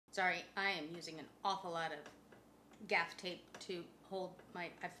Sorry, I am using an awful lot of gaff tape to hold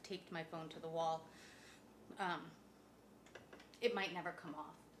I've taped my phone to the wall. It might never come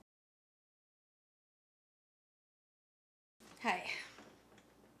off. Hi.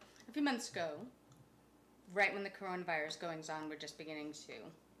 A few months ago, right when the coronavirus goings on were just beginning to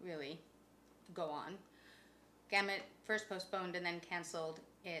really go on, Gamut first postponed and then canceled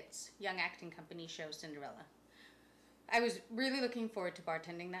its young acting company show Cinderella. I was really looking forward to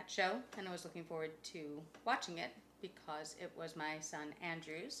bartending that show, and I was looking forward to watching it because it was my son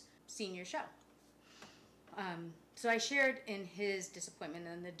Andrew's senior show. So I shared in his disappointment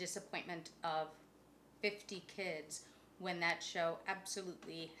and the disappointment of 50 kids when that show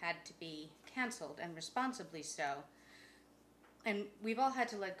absolutely had to be canceled, and responsibly so. And we've all had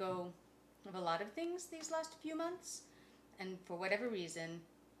to let go of a lot of things these last few months, and for whatever reason,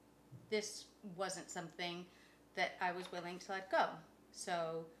 this wasn't something that I was willing to let go.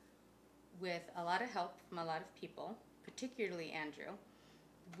 So with a lot of help from a lot of people, particularly Andrew,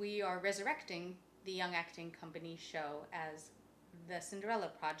 we are resurrecting the Young Acting Company show as the Cinderella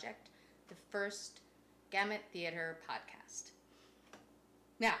Project, the first Gamut Theatre podcast.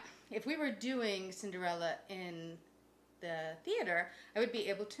 Now, if we were doing Cinderella in the theater, I would be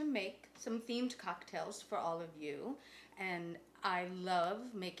able to make some themed cocktails for all of you, and I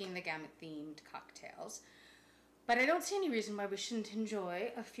love making the Gamut themed cocktails. But I don't see any reason why we shouldn't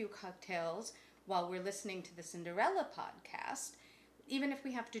enjoy a few cocktails while we're listening to the Cinderella podcast, even if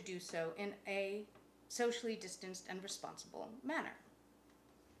we have to do so in a socially distanced and responsible manner.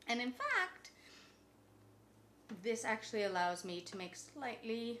 And in fact, this actually allows me to make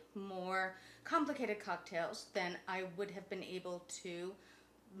slightly more complicated cocktails than I would have been able to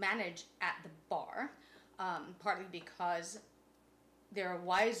manage at the bar, partly because there are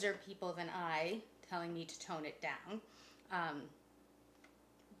wiser people than I telling me to tone it down,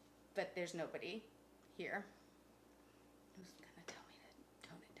 but there's nobody here who's gonna tell me to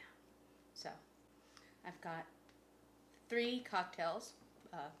tone it down. So I've got 3 cocktails,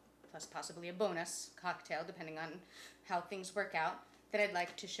 plus possibly a bonus cocktail depending on how things work out, that I'd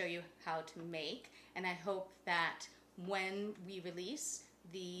like to show you how to make, and I hope that when we release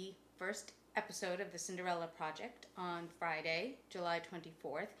the first episode of the Cinderella Project on Friday, July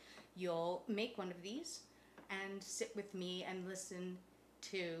 24th, you'll make one of these and sit with me and listen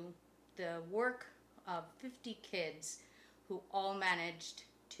to the work of 50 kids who all managed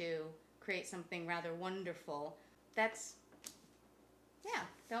to create something rather wonderful. That's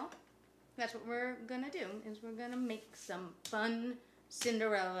what we're gonna do, is we're gonna make some fun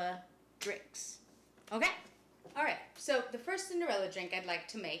Cinderella drinks. Okay? Alright, so the first Cinderella drink I'd like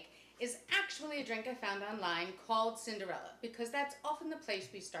to make is actually a drink I found online called Cinderella, because that's often the place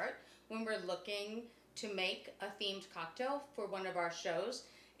we start when we're looking to make a themed cocktail for one of our shows,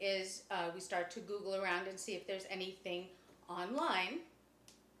 is we start to Google around and see if there's anything online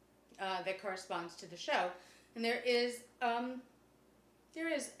that corresponds to the show. And there is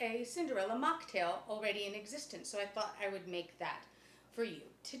a Cinderella mocktail already in existence, so I thought I would make that for you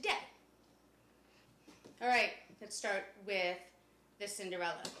today. Alright, let's start with the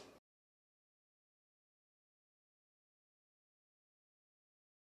Cinderella.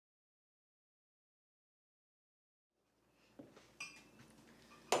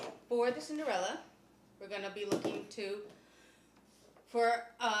 For the Cinderella, we're going to be looking for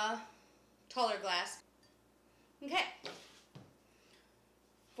a taller glass. Okay.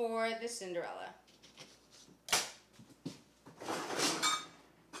 For the Cinderella,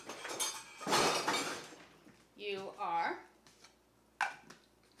 you are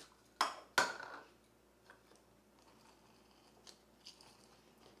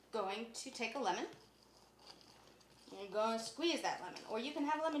going to take a lemon. You're going to squeeze that lemon, or you can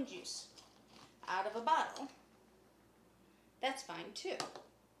have lemon juice out of a bottle. That's fine too.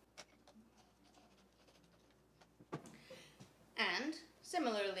 And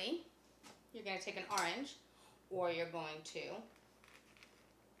similarly, you're going to take an orange, or you're going to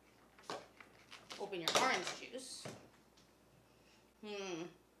open your orange juice.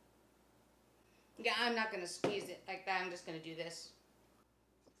 Yeah, I'm not going to squeeze it like that. I'm just going to do this.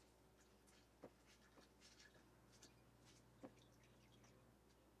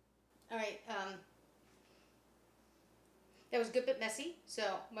 Alright, that was a good bit messy, so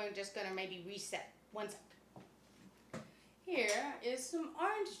we're just going to maybe reset. One sec. Here is some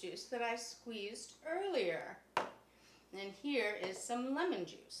orange juice that I squeezed earlier. And here is some lemon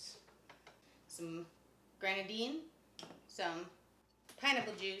juice. Some grenadine, some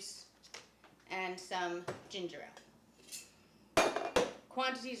pineapple juice, and some ginger ale.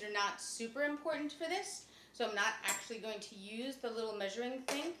 Quantities are not super important for this, so So I'm not actually going to use the little measuring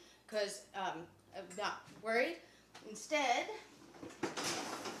thing because I'm not worried. Instead,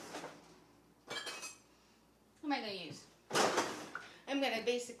 what am I going to use? I'm going to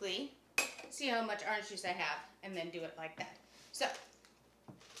basically see how much orange juice I have and then do it like that. So,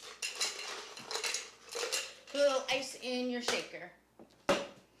 put a little ice in your shaker.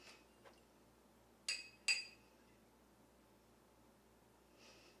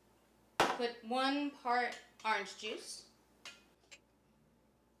 Put 1 part orange juice.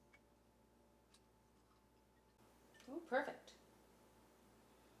 Oh, perfect.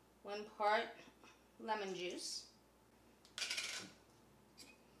 1 part lemon juice.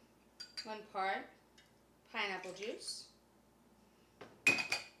 1 part pineapple juice.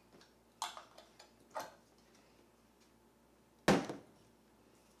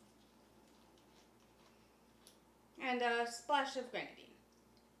 And a splash of grenadine.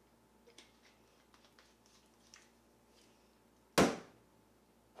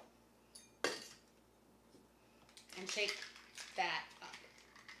 And shake that up.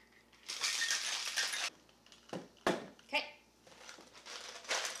 Okay.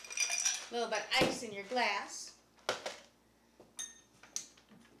 A little bit of ice in your glass.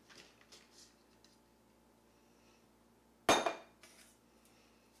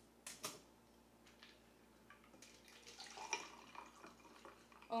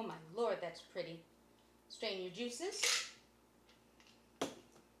 Oh my Lord, that's pretty. Strain your juices.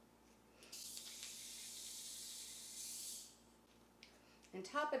 And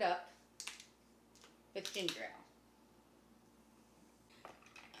top it up with ginger ale.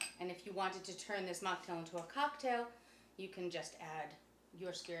 And if you wanted to turn this mocktail into a cocktail, you can just add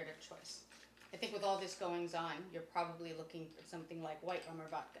your spirit of choice. I think with all this goings on, you're probably looking for something like white rum or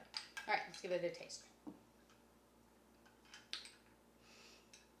vodka. All right, let's give it a taste.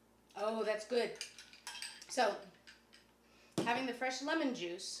 Oh, that's good. So, having the fresh lemon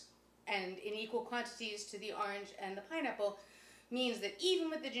juice and in equal quantities to the orange and the pineapple means that even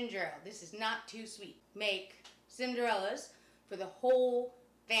with the ginger ale, this is not too sweet. Make Cinderellas for the whole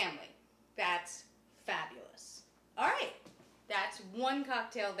family. That's fabulous. All right, that's 1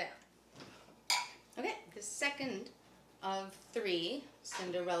 cocktail down. Okay, the second of 3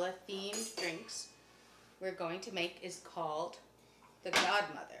 Cinderella-themed drinks we're going to make is called the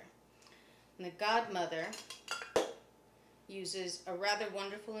Godmother. And the Godmother uses a rather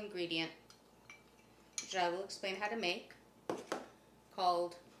wonderful ingredient, which I will explain how to make,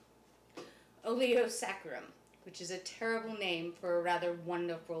 called oleosaccharum, which is a terrible name for a rather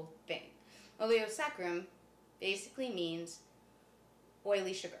wonderful thing. Oleosaccharum basically means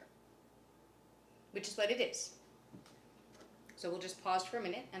oily sugar, which is what it is. So we'll just pause for a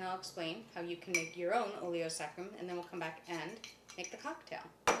minute and I'll explain how you can make your own oleosaccharum, and then we'll come back and make the cocktail.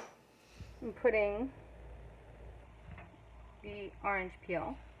 I'm putting the orange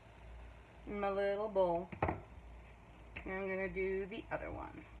peel in my little bowl, and I'm going to do the other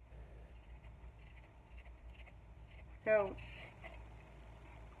one. So,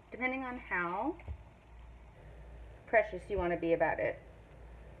 depending on how precious you want to be about it,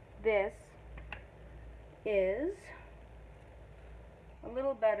 this is a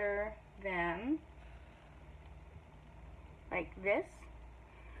little better than like this,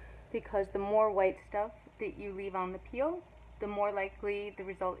 because the more white stuff that you leave on the peel, the more likely the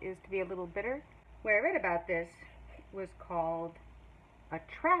result is to be a little bitter. Where I read about this was called a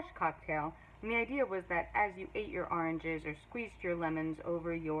trash cocktail, and the idea was that as you ate your oranges or squeezed your lemons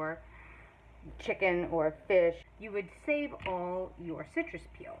over your chicken or fish, you would save all your citrus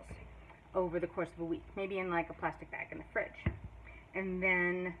peels over the course of a week, maybe in like a plastic bag in the fridge. And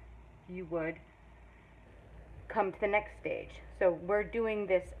then you would come to the next stage. So we're doing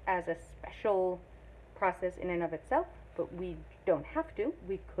this as a special process in and of itself, but we don't have to.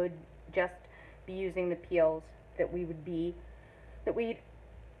 We could just be using the peels that we'd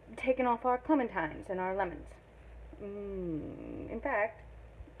taken off our clementines and our lemons. In fact,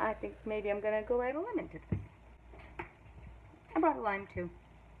 I think maybe I'm gonna go add a lemon to this. I brought a lime too.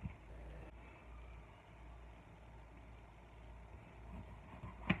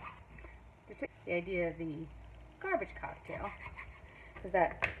 The idea of the garbage cocktail is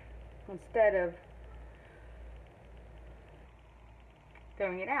that instead of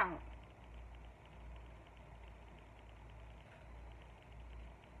throwing it out,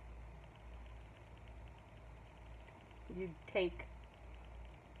 you take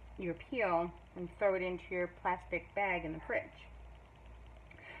your peel and throw it into your plastic bag in the fridge.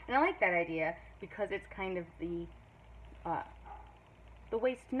 And I like that idea because it's kind of the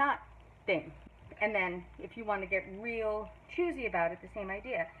waste not thing. And then if you want to get real choosy about it, the same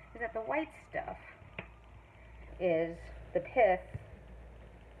idea is that the white stuff is the pith.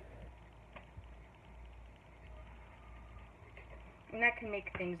 And that can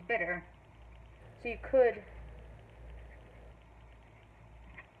make things bitter. So you could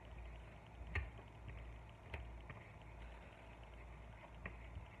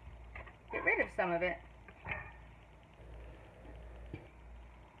get rid of some of it.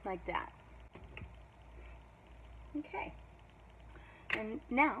 Like that. Okay. And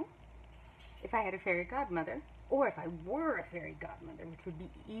now, if I had a fairy godmother, or if I were a fairy godmother, which would be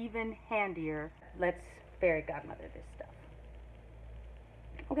even handier, let's fairy godmother this stuff.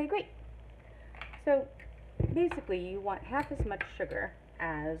 Okay, great. So basically you want half as much sugar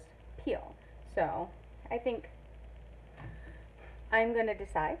as peel. So I think I'm going to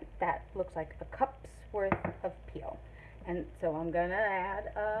decide that looks like a cup's worth of peel. And so I'm going to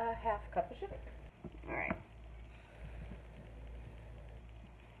add a half cup of sugar. All right.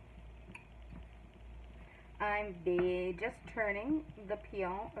 I'm just turning the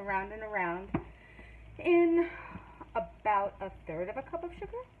peel around and around in about a third of a cup of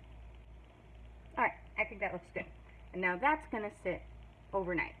sugar. All right, I think that looks good. And now that's going to sit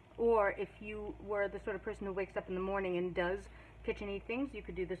overnight. Or if you were the sort of person who wakes up in the morning and does kitchen eat things, you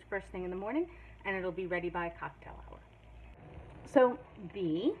could do this first thing in the morning and it'll be ready by cocktail hour. So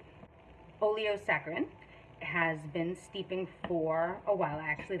the oleosaccharin has been steeping for a while. I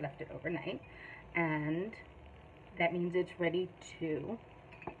actually left it overnight, and that means it's ready to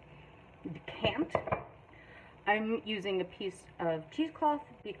decant. I'm using a piece of cheesecloth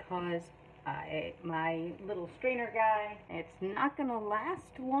because my little strainer guy, it's not going to last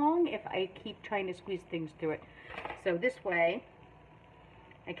long if I keep trying to squeeze things through it. So this way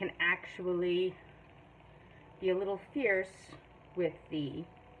I can actually be a little fierce with the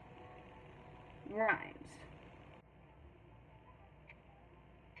rinds.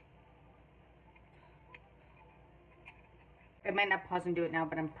 I might not pause and do it now,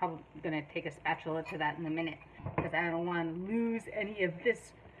 but I'm probably going to take a spatula to that in a minute because I don't want to lose any of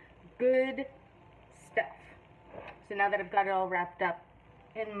this good stuff. So now that I've got it all wrapped up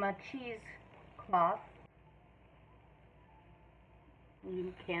in my cheesecloth,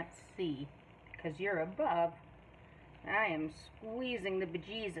 you can't see because you're above. I am squeezing the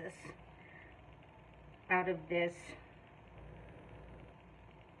bejesus out of this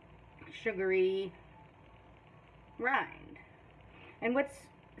sugary rind. And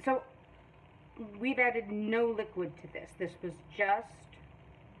so we've added no liquid to this. This was just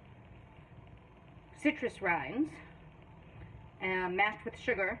citrus rinds mashed with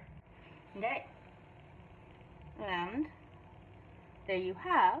sugar. Okay. And there you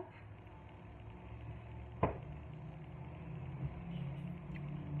have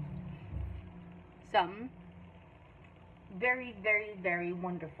some very, very, very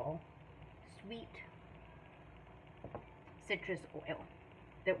wonderful sweet citrus oil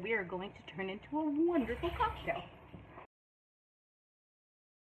that we are going to turn into a wonderful cocktail.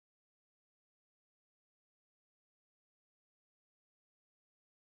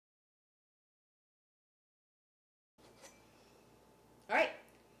 All right,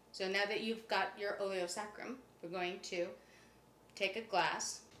 so now that you've got your oleosaccharin, we're going to take a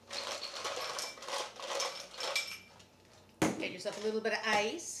glass, get yourself a little bit of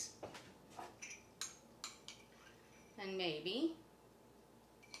ice, and maybe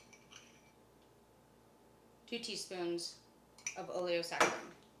 2 teaspoons of oleosaccharin.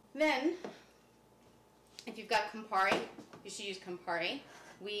 Then, if you've got Campari, you should use Campari.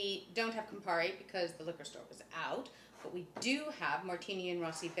 We don't have Campari because the liquor store was out, but we do have Martini and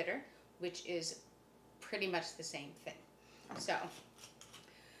Rossi Bitter, which is pretty much the same thing. So,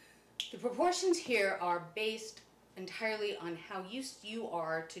 the proportions here are based entirely on how used you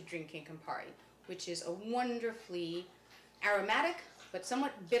are to drinking Campari, which is a wonderfully aromatic but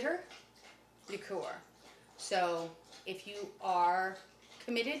somewhat bitter liqueur. So if you are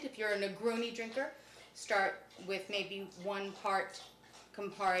committed, if you're a Negroni drinker, start with maybe 1 part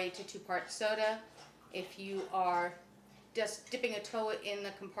Campari to 2 parts soda. If you are just dipping a toe in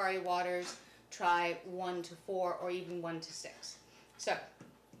the Campari waters, try 1 to 4 or even 1 to 6. So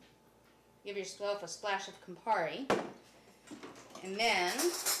give yourself a splash of Campari, and then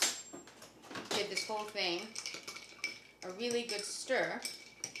give this whole thing a really good stir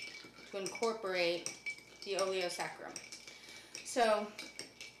to incorporate the oleosaccharin. So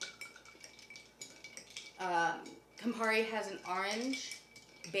Campari has an orange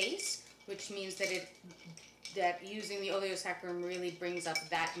base, which means that using the oleosaccharin really brings up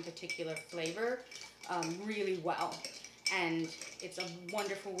that in particular flavor really well. And it's a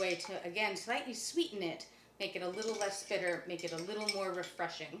wonderful way to, again, slightly sweeten it, make it a little less bitter, make it a little more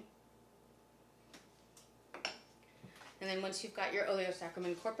refreshing. And then once you've got your oleo sacrum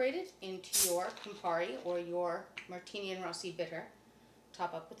incorporated into your Campari or your Martini and Rossi bitter,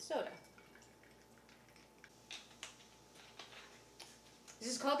 top up with soda.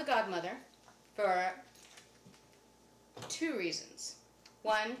 This is called the Godmother for two reasons.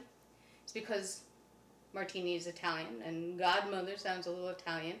 One is because Martini is Italian and Godmother sounds a little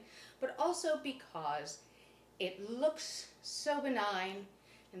Italian, but also because it looks so benign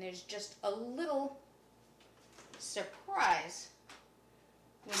and there's just a little surprise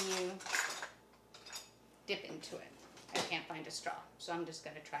when you dip into it. I can't find a straw, so I'm just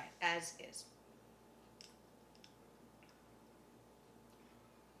going to try it as is.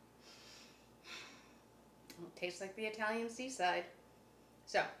 Well, it tastes like the Italian seaside.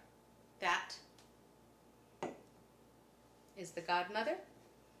 So, that is the Godmother,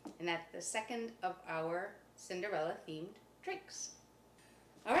 and that's the second of our Cinderella-themed drinks.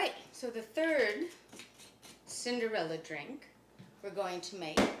 All right, so the third Cinderella drink we're going to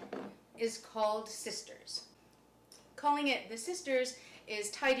make is called Sisters. Calling it the Sisters is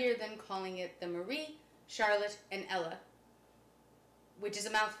tidier than calling it the Marie, Charlotte, and Ella, which is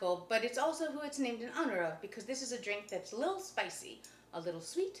a mouthful, but it's also who it's named in honor of, because this is a drink that's a little spicy, a little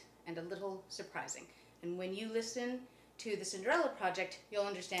sweet, and a little surprising. And when you listen to the Cinderella Project, you'll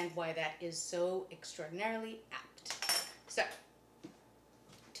understand why that is so extraordinarily apt. So,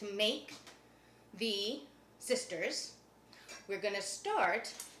 to make the Sisters, we're going to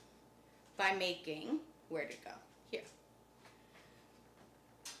start by making, where'd it go? Here.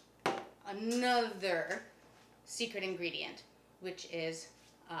 Another secret ingredient, which is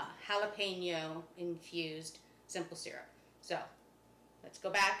jalapeno infused simple syrup. So, let's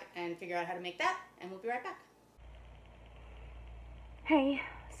go back and figure out how to make that, and we'll be right back. Hey,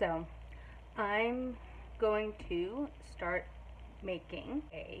 so I'm going to start making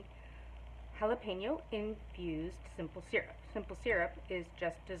a jalapeno infused simple syrup. Simple syrup is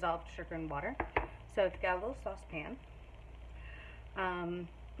just dissolved sugar and water. So I've got a little saucepan. I'm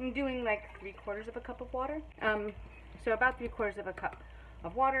doing like 3/4 of a cup of water. So about 3/4 of a cup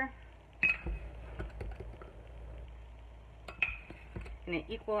of water and an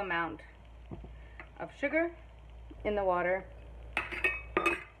equal amount of sugar in the water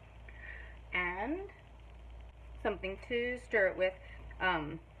and something to stir it with.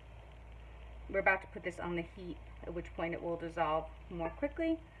 We're about to put this on the heat, at which point it will dissolve more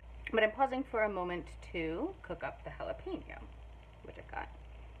quickly. But I'm pausing for a moment to cook up the jalapeno, which I've got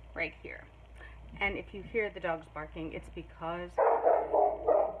right here. And if you hear the dogs barking, it's because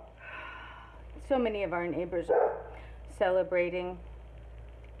so many of our neighbors are celebrating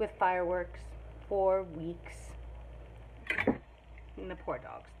with fireworks for weeks. And the poor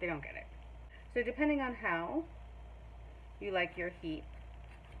dogs, they don't get it. So depending on how you like your heat,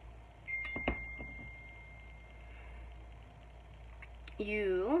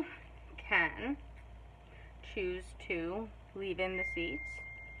 you can choose to leave in the seeds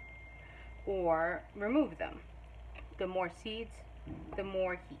or remove them. The more seeds, the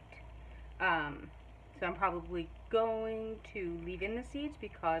more heat. So I'm probably going to leave in the seeds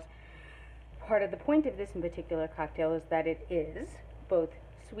because part of the point of this in particular cocktail is that it is both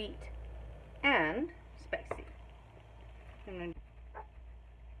sweet and spicy.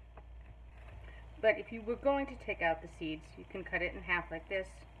 But if you were going to take out the seeds, you can cut it in half like this.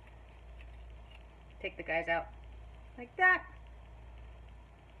 Take the guys out like that.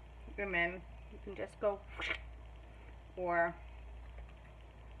 And then you can just go, or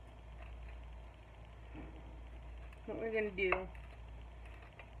what we're going to do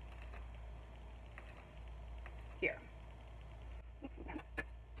here.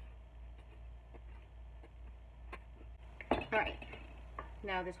 Alright,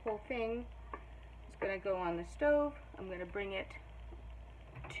 now this whole thing is going to go on the stove. I'm going to bring it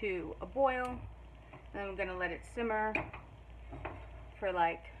to a boil, and I'm going to let it simmer for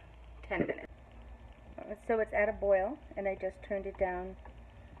like 10 minutes. So it's at a boil, and I just turned it down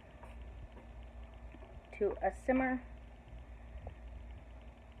to a simmer.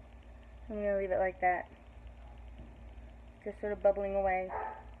 I'm going to leave it like that, just sort of bubbling away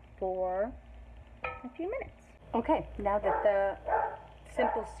for a few minutes. Okay, now that the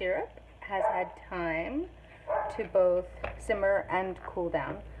simple syrup has had time to both simmer and cool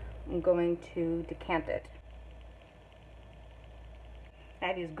down, I'm going to decant it.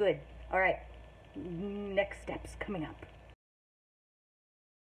 That is good. All right, next steps coming up.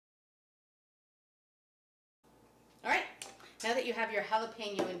 All right, now that you have your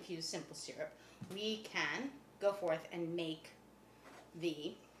jalapeno infused simple syrup, we can go forth and make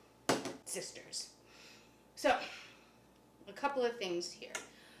the Sisters. So, a couple of things here.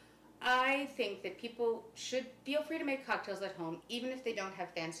 I think that people should feel free to make cocktails at home, even if they don't have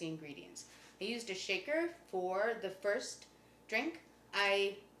fancy ingredients. I used a shaker for the first drink.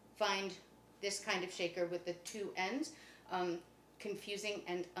 I find this kind of shaker with the two ends confusing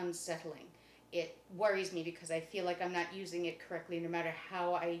and unsettling. It worries me because I feel like I'm not using it correctly no matter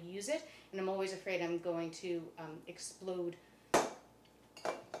how I use it, and I'm always afraid I'm going to explode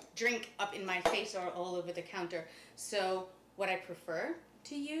drink up in my face or all over the counter. So what I prefer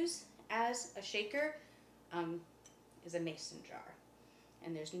to use as a shaker is a mason jar.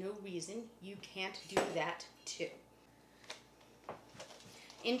 And there's no reason you can't do that too.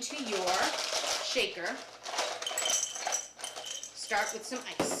 Into your shaker, start with some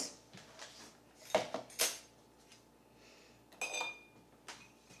ice.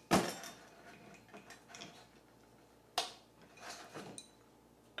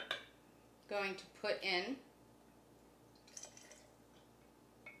 Going to put in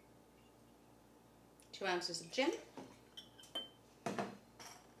 2 ounces of gin,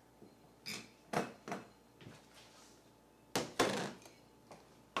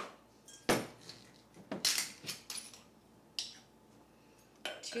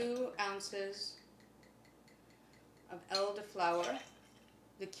 two ounces of elderflower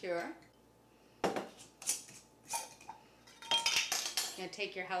liqueur. You're going to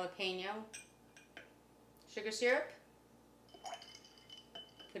take your jalapeno sugar syrup,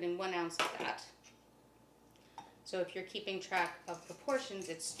 put in 1 ounce of that. So if you're keeping track of proportions,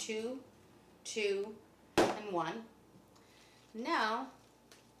 it's 2, 2, and 1. Now,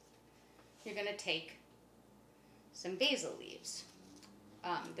 you're going to take some basil leaves.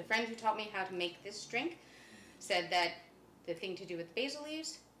 The friend who taught me how to make this drink said that the thing to do with basil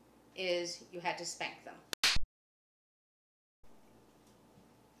leaves is you had to spank them.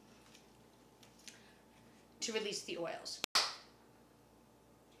 To release the oils.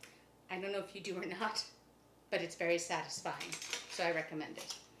 I don't know if you do or not, but it's very satisfying, so I recommend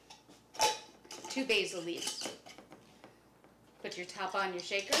it. 2 basil leaves. Put your top on your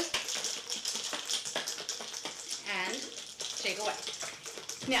shaker and shake away.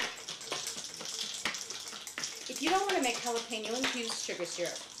 Now, if you don't want to make jalapeno infused sugar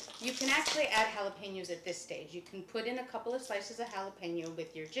syrup, you can actually add jalapenos at this stage. You can put in a couple of slices of jalapeno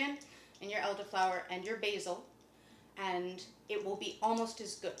with your gin and your elderflower and your basil, and it will be almost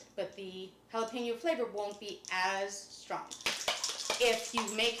as good, but the jalapeno flavor won't be as strong. If you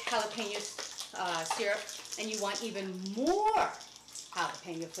make jalapeno syrup and you want even more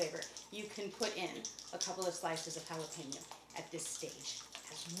jalapeno flavor, you can put in a couple of slices of jalapeno at this stage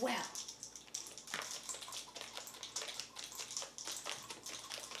as well.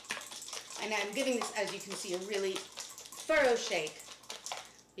 And I'm giving this, as you can see, a really thorough shake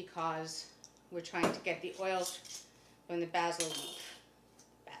because we're trying to get the oils from the basil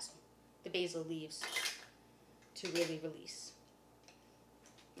leaves to really release.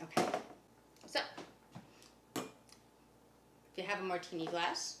 Okay, so if you have a martini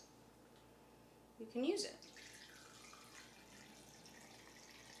glass, you can use it.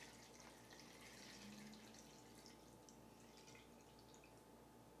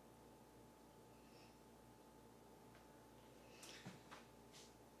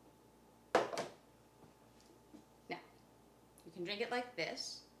 Now, you can drink it like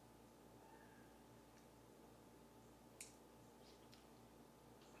this.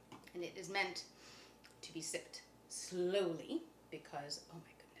 And it is meant to be sipped slowly because, oh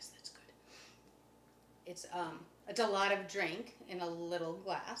my goodness, that's good. It's a lot of drink in a little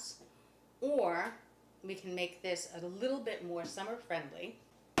glass. Or we can make this a little bit more summer friendly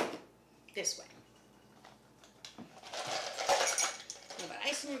this way. You have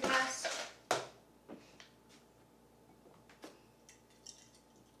ice in your glass.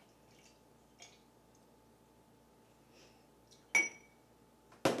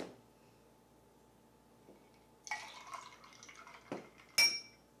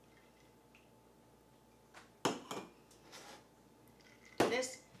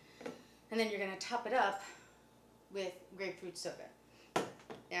 This, and then you're going to top it up with grapefruit soda.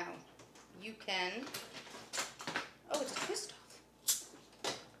 Now, you can, oh, it's a twist off.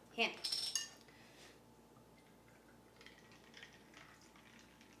 Handy.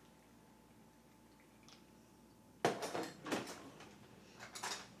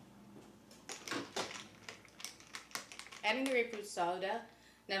 Adding the grapefruit soda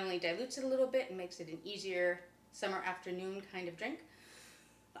not only dilutes it a little bit and makes it an easier summer afternoon kind of drink,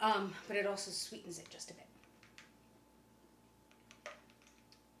 but it also sweetens it just a bit.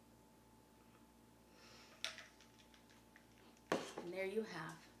 And there you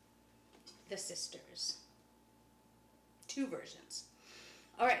have the sisters. 2 versions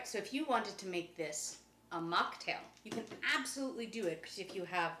All right, so if you wanted to make this a mocktail, you can absolutely do it, because if you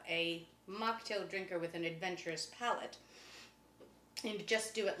have a mocktail drinker with an adventurous palate, and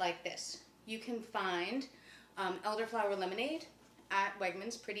just do it like this. You can find elderflower lemonade at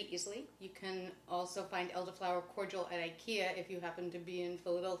Wegmans pretty easily. You can also find elderflower cordial at IKEA if you happen to be in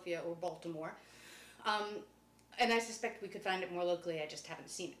Philadelphia or Baltimore. And I suspect we could find it more locally, I just haven't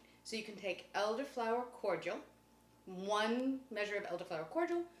seen it. So you can take elderflower cordial, 1 measure of elderflower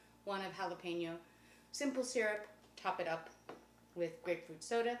cordial, 1 of jalapeno simple syrup, top it up with grapefruit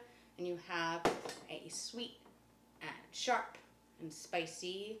soda, and you have a sweet and sharp and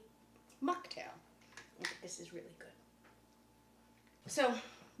spicy mocktail. This is really good. So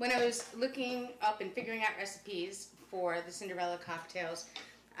when I was looking up and figuring out recipes for the Cinderella cocktails,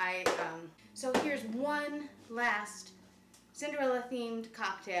 so here's one last Cinderella themed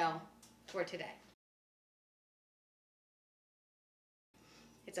cocktail for today.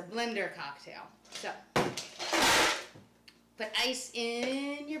 It's a blender cocktail. So put ice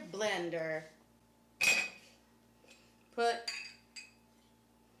in your blender. Put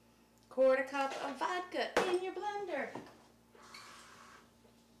 1/4 cup of vodka in your blender.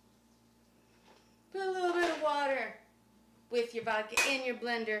 Put a little bit of water with your vodka in your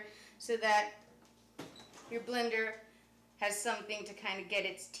blender so that your blender has something to kind of get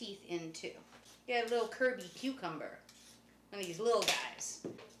its teeth into. Get a little Kirby cucumber, one of these little guys.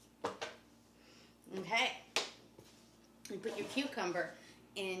 Okay. You put your cucumber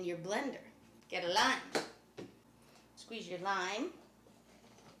in your blender. Get a lime. Squeeze your lime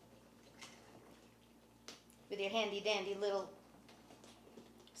with your handy dandy little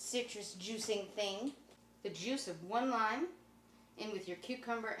citrus juicing thing. The juice of 1 lime in with your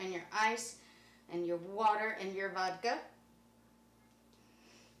cucumber and your ice and your water and your vodka.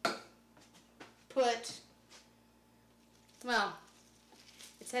 Put, well,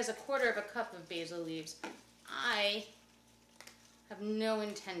 it says 1/4 cup of basil leaves. I have no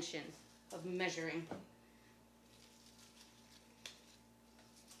intention of measuring.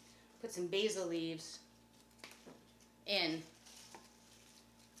 Put some basil leaves in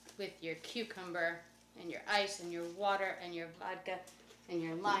with your cucumber and your ice and your water and your vodka and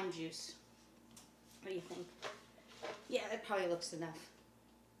your lime juice. What do you think? Yeah, that probably looks enough.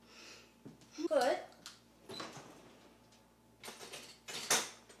 Put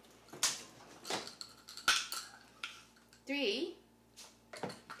three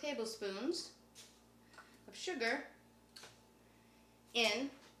tablespoons of sugar in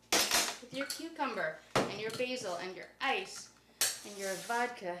with your cucumber and your basil and your ice and your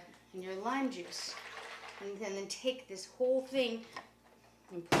vodka and your lime juice. And then take this whole thing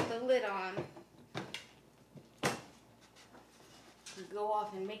and put the lid on and go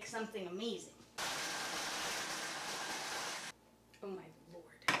off and make something amazing. Oh my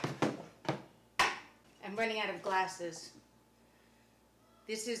Lord. I'm running out of glasses.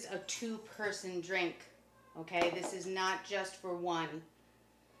 This is a 2-person drink, okay? This is not just for 1.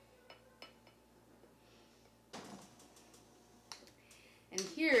 And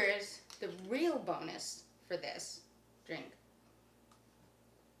here's the real bonus for this drink.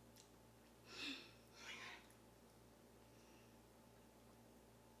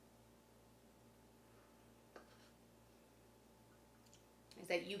 Is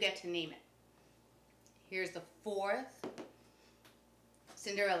that you get to name it. Here's the 4th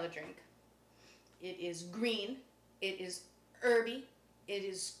Cinderella drink. It is green, it is herby, it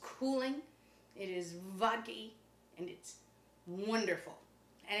is cooling, it is vodka-y, and it's wonderful.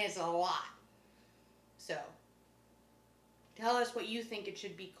 And it's a lot. So, tell us what you think it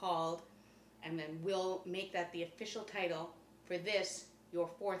should be called, and then we'll make that the official title for this, your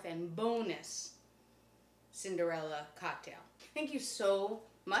 4th and bonus Cinderella cocktail. Thank you so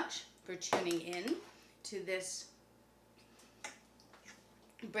much for tuning in to this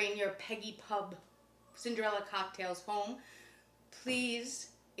Bring Your Peggy Pub Cinderella cocktails home. Please,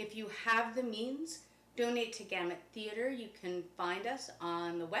 if you have the means, donate to Gamut Theatre. You can find us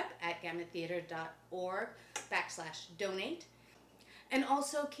on the web at gamuttheatre.org/donate. And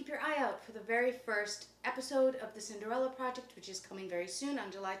also keep your eye out for the very first episode of the Cinderella Project, which is coming very soon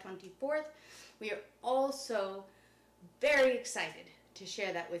on July 24th. We are also very excited to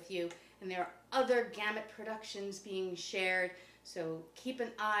share that with you. And there are other Gamut productions being shared, so keep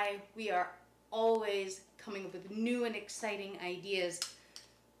an eye. We are always coming up with new and exciting ideas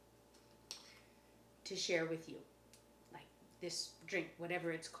to share with you. Like this drink,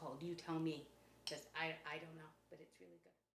 whatever it's called, you tell me, because I don't know, but it's really